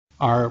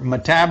are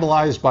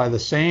metabolized by the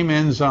same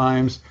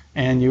enzymes,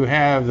 and you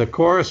have the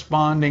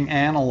corresponding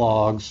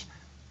analogs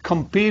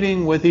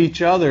competing with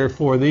each other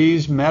for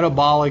these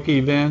metabolic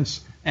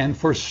events and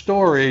for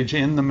storage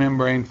in the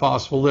membrane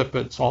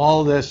phospholipids.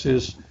 All this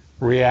is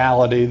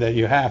reality that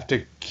you have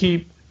to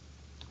keep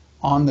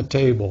on the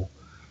table.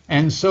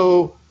 And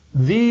so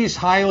these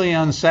highly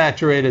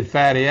unsaturated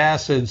fatty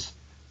acids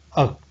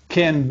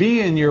can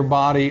be in your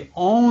body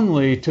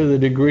only to the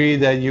degree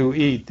that you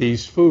eat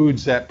these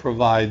foods that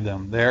provide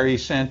them. They're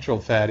essential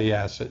fatty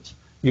acids.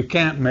 You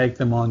can't make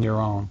them on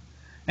your own.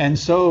 And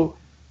so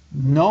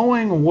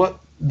knowing what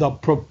the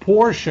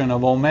proportion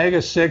of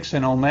omega-6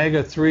 and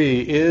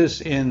omega-3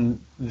 is in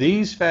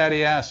these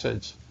fatty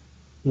acids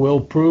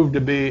will prove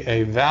to be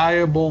a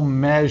valuable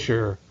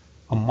measure,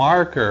 a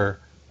marker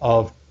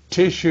of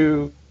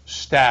tissue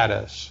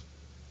status.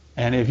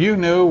 And if you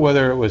knew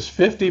whether it was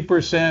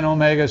 50%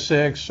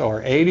 omega-6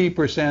 or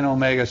 80%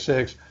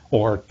 omega-6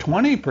 or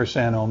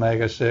 20%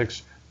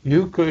 omega-6,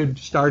 you could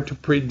start to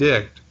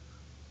predict,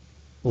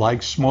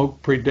 like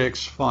smoke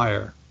predicts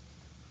fire.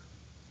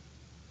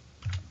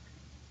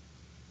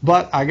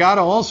 But I got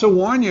to also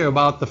warn you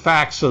about the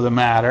facts of the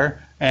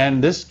matter,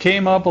 and this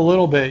came up a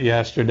little bit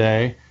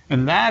yesterday,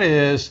 and that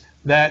is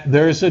that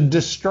there's a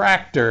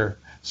distractor.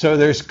 So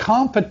there's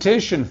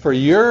competition for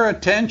your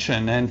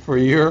attention and for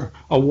your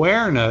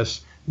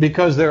awareness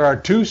because there are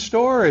two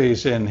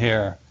stories in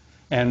here.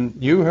 And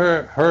you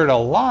heard a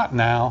lot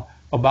now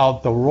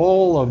about the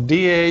role of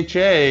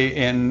DHA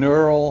in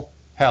neural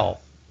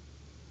health.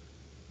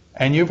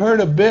 And you've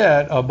heard a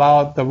bit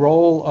about the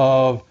role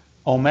of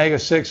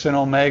omega-6 and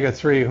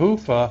omega-3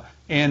 HUFA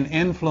in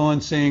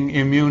influencing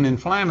immune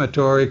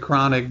inflammatory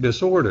chronic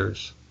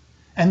disorders.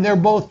 And they're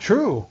both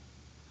true.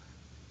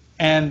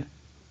 And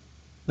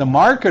the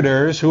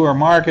marketers who are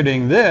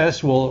marketing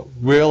this will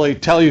really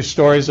tell you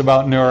stories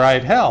about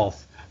neurite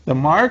health. The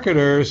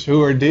marketers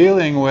who are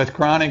dealing with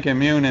chronic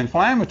immune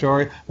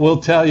inflammatory will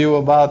tell you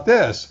about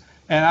this.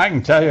 And I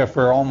can tell you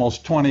for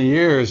almost 20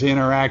 years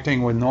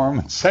interacting with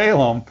Norman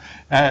Salem,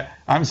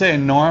 I'm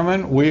saying,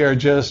 Norman, we are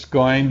just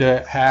going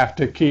to have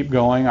to keep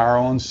going our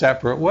own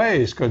separate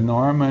ways, because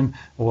Norman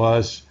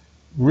was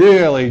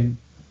really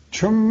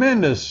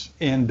tremendous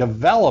in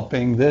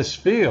developing this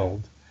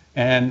field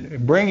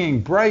and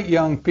bringing bright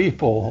young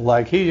people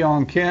like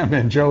Hee-Young Kim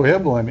and Joe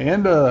Hibbelin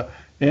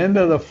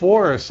into the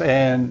force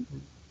and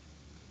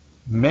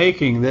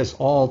making this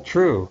all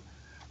true.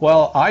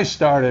 Well, I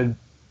started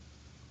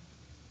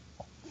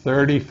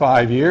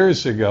 35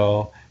 years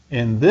ago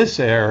in this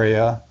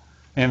area.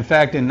 In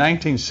fact, in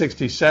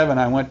 1967,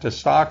 I went to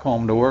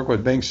Stockholm to work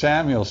with Bengt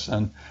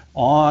Samuelsson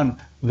on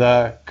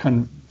the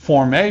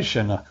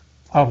formation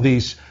of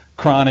these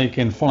chronic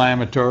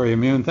inflammatory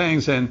immune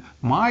things, and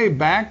my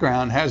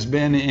background has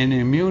been in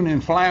immune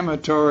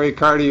inflammatory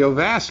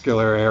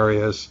cardiovascular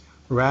areas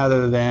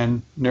rather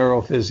than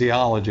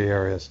neurophysiology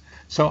areas.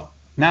 So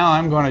now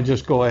I'm going to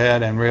just go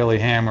ahead and really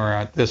hammer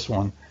at this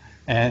one.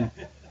 And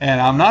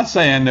I'm not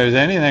saying there's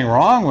anything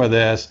wrong with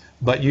this,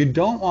 but you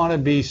don't want to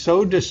be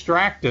so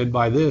distracted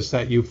by this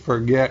that you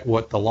forget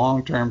what the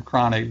long-term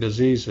chronic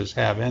diseases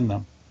have in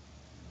them.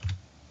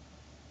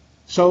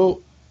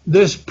 So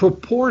this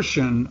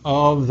proportion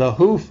of the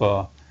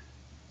HUFA,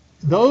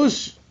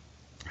 these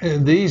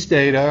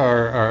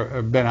data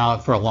have been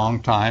out for a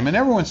long time, and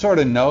everyone sort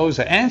of knows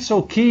it.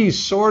 Ansel Keys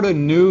sort of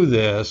knew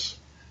this,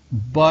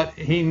 but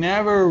he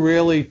never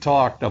really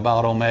talked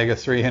about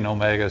omega-3 and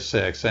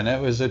omega-6, and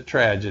it was a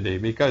tragedy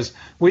because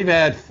we've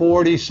had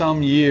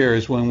 40-some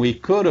years when we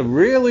could have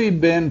really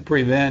been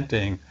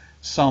preventing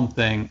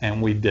something and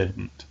we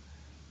didn't.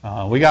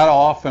 We got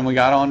off and we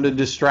got onto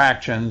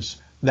distractions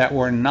that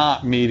were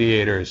not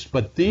mediators,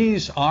 but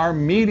these are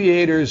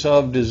mediators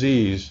of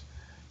disease.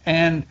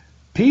 And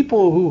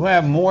people who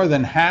have more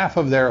than half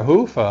of their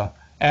HUFA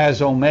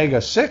as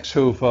omega-6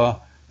 HUFA,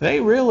 they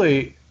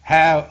really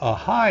have a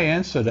high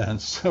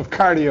incidence of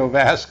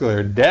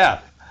cardiovascular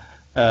death.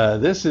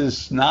 This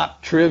is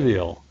not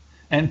trivial.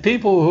 And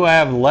people who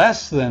have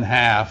less than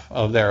half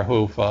of their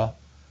HUFA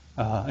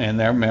in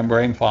their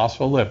membrane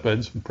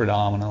phospholipids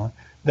predominantly,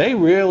 they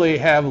really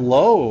have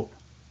low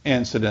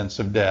incidence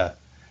of death.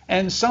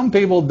 And some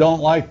people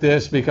don't like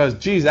this because,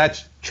 geez,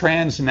 that's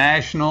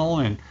transnational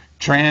and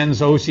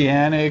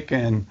transoceanic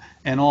and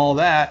all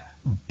that.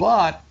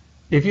 But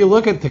if you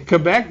look at the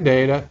Quebec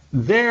data,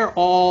 they're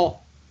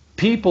all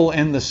people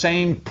in the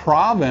same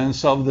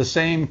province of the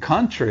same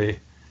country.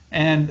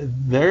 And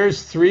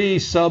there's 3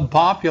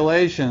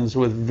 subpopulations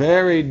with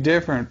very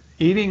different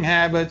eating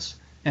habits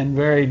and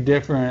very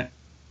different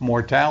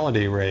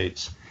mortality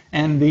rates.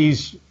 And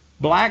these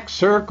black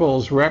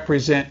circles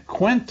represent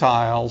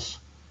quintiles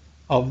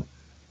of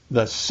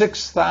the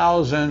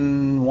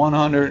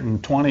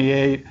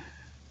 6,128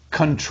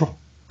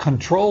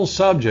 control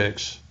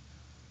subjects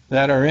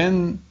that are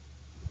in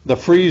the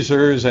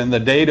freezers and the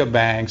data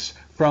banks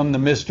from the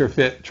Mr.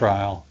 Fit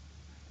trial.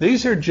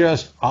 These are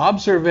just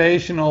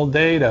observational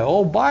data.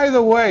 Oh, by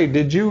the way,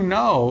 did you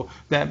know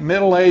that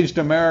middle-aged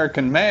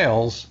American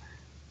males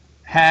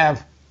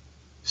have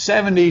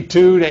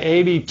 72 to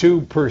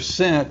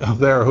 82% of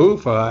their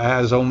HUFA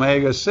as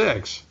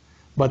omega-6.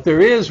 But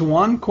there is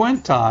one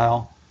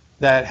quintile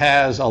that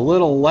has a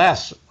little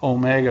less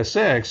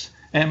omega-6.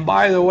 And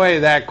by the way,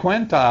 that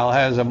quintile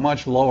has a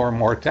much lower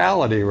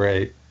mortality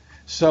rate.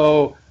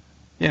 So,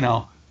 you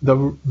know,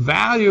 the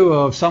value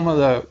of some of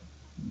the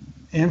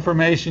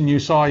information you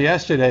saw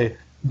yesterday,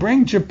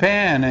 bring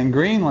Japan and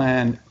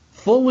Greenland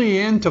fully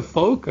into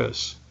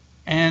focus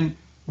and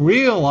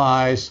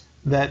realize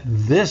that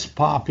this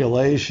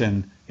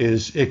population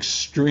is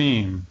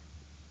extreme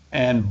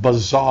and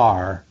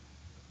bizarre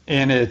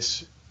in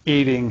its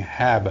eating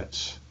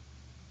habits,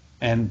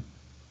 and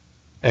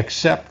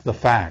accept the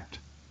fact.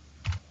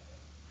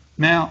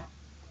 Now,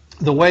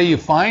 the way you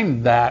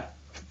find that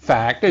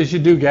fact is you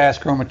do gas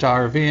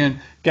chromatography, and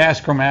gas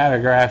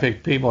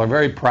chromatographic people are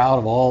very proud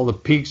of all the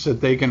peaks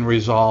that they can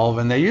resolve,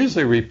 and they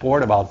usually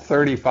report about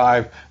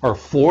 35 or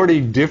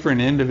 40 different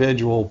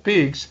individual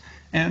peaks.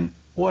 And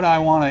what I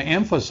want to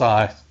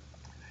emphasize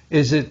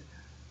is that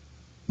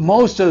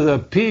most of the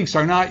peaks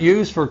are not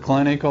used for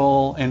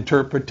clinical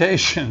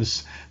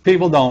interpretations.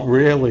 People don't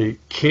really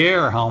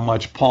care how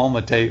much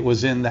palmitate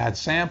was in that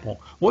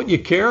sample. What you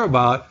care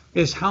about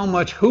is how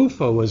much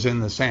HUFA was in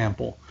the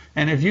sample.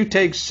 And if you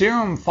take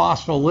serum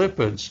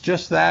phospholipids,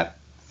 just that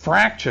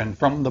fraction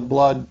from the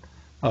blood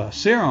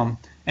serum,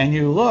 and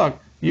you look,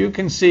 you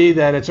can see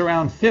that it's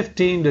around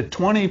 15 to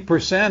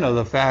 20% of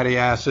the fatty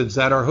acids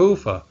that are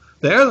HUFA.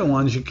 They're the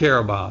ones you care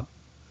about.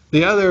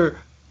 The other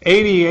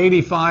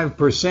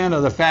 80–85%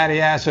 of the fatty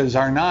acids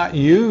are not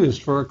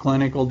used for a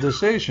clinical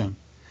decision.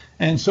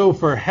 And so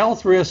for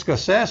health risk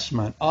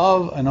assessment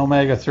of an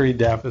omega-3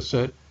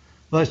 deficit,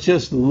 let's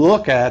just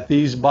look at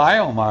these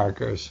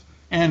biomarkers.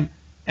 And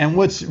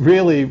what's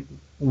really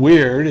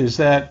weird is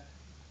that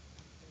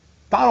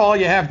about all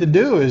you have to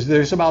do is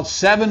there's about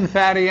 7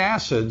 fatty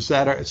acids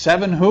that are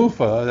 7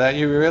 HUFA that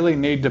you really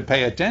need to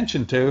pay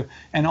attention to,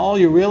 and all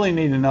you really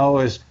need to know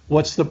is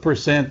what's the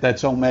percent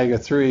that's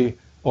omega-3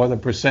 or the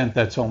percent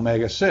that's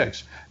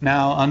omega-6.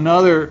 Now,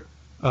 another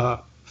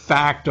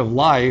fact of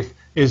life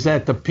is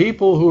that the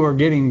people who are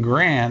getting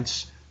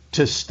grants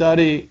to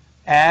study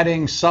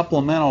adding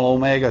supplemental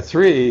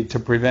omega-3 to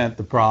prevent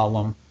the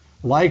problem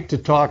like to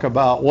talk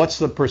about what's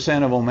the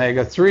percent of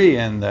omega-3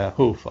 in the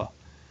HUFA.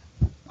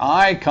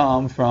 I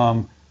come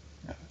from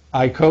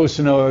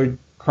icosanoid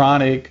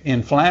chronic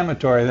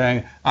inflammatory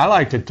thing. I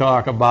like to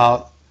talk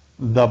about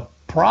the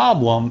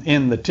problem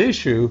in the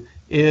tissue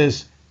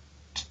is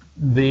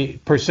the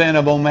percent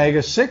of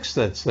omega-6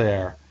 that's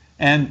there.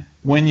 And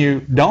when you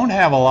don't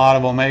have a lot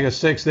of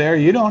omega-6 there,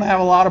 you don't have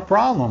a lot of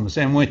problems.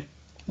 And when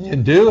you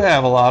do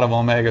have a lot of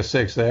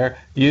omega-6 there,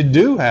 you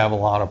do have a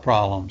lot of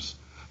problems.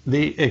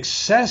 The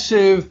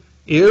excessive,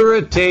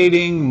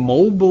 irritating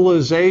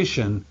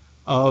mobilization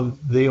of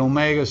the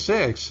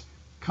omega-6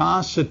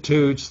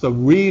 constitutes the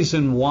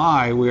reason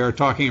why we are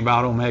talking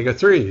about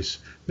omega-3s,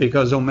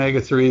 because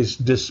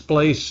omega-3s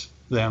displace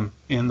them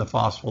in the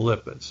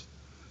phospholipids.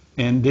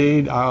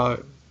 Indeed,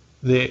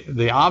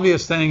 the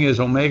obvious thing is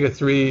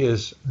omega-3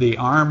 is the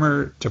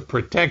armor to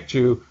protect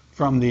you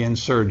from the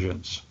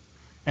insurgents.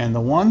 And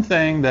the one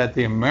thing that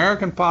the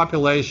American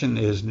population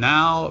is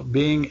now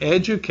being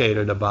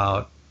educated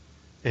about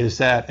is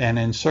that an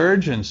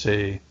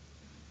insurgency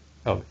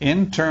of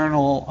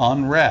internal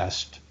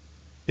unrest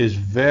is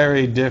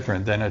very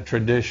different than a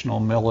traditional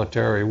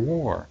military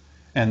war.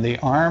 And the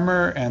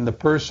armor and the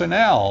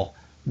personnel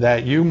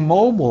that you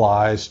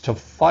mobilize to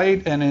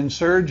fight an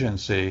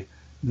insurgency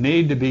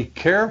need to be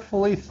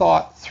carefully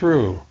thought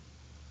through.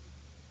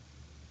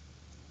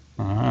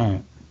 All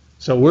right.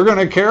 So we're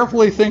going to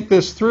carefully think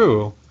this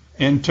through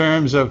in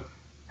terms of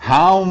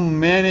how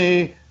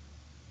many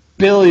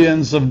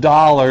billions of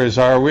dollars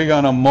are we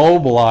going to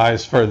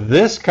mobilize for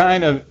this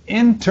kind of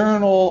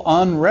internal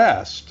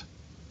unrest.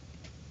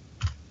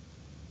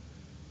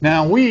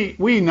 Now, we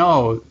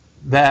know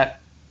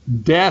that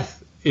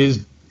death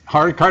is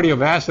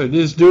cardiovascular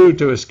is due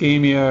to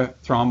ischemia,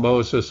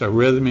 thrombosis,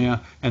 arrhythmia,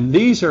 and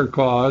these are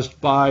caused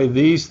by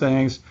these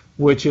things,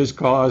 which is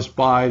caused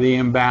by the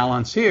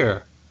imbalance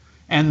here.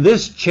 And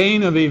this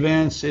chain of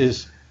events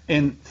is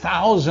in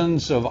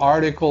thousands of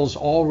articles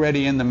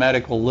already in the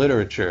medical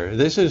literature.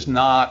 This is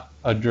not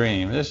a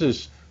dream. This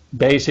is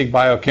basic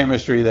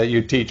biochemistry that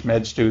you teach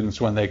med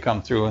students when they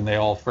come through and they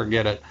all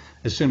forget it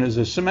as soon as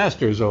the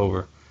semester is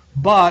over.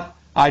 But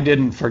I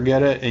didn't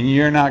forget it, and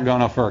you're not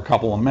going to for a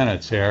couple of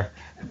minutes here.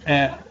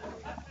 And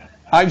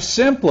I've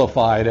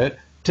simplified it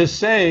to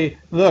say,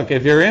 look,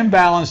 if you're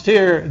imbalanced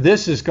here,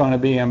 this is going to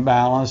be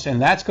imbalanced,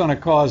 and that's going to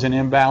cause an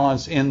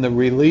imbalance in the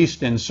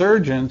released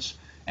insurgents,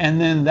 and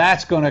then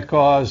that's going to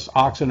cause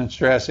oxidant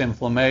stress,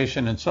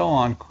 inflammation, and so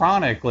on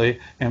chronically.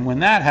 And when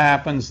that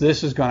happens,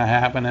 this is going to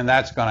happen, and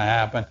that's going to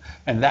happen.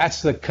 And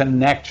that's the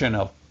connection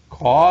of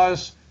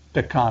cause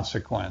to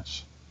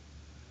consequence.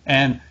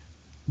 And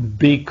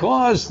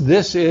because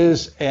this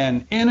is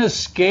an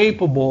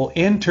inescapable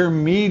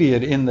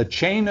intermediate in the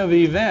chain of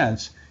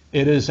events,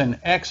 it is an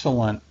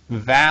excellent,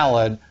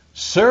 valid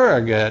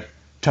surrogate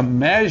to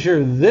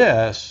measure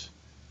this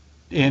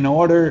in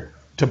order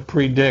to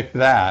predict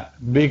that,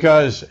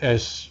 because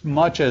as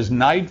much as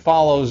night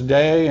follows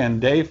day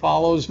and day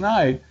follows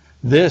night,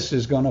 this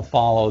is going to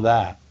follow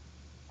that.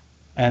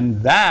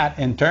 And that,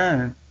 in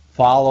turn,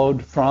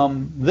 followed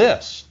from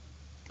this.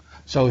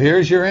 So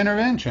here's your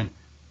intervention.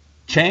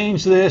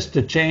 Change this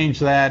to change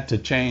that to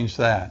change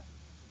that.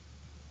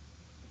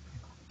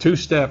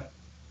 Two-step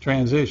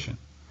transition.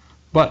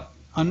 But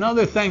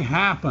another thing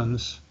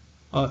happens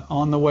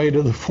on the way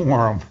to the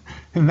forum,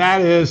 and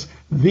that is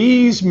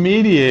these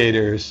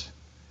mediators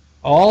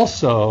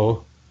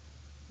also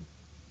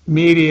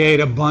mediate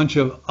a bunch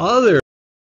of other